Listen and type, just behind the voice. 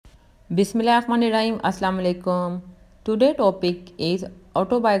Bismillahirrahmanirrahim. Assalamualaikum. Today's topic is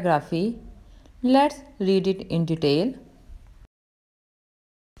autobiography. Let's read it in detail.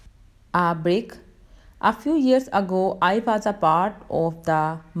 A break. A few years ago, I was a part of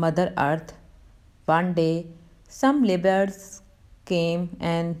the Mother Earth. One day, some laborers came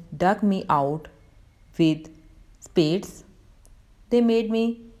and dug me out with spades. They made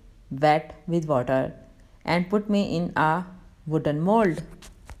me wet with water and put me in a wooden mold.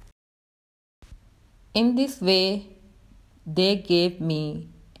 In this way, they gave me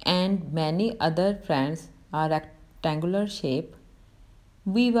and many other friends a rectangular shape.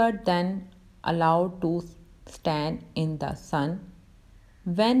 We were then allowed to stand in the sun.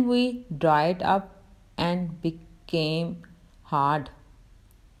 When we dried up and became hard,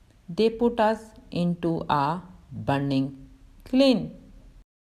 they put us into a burning kiln.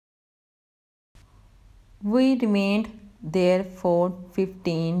 We remained there for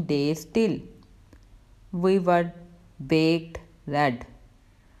 15 days till we were baked red.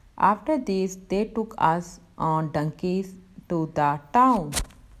 After this, they took us on donkeys to the town.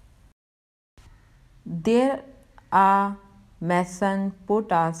 There, a mason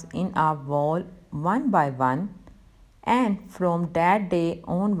put us in a wall one by one, and from that day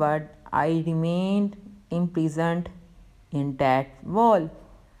onward, I remained imprisoned in that wall.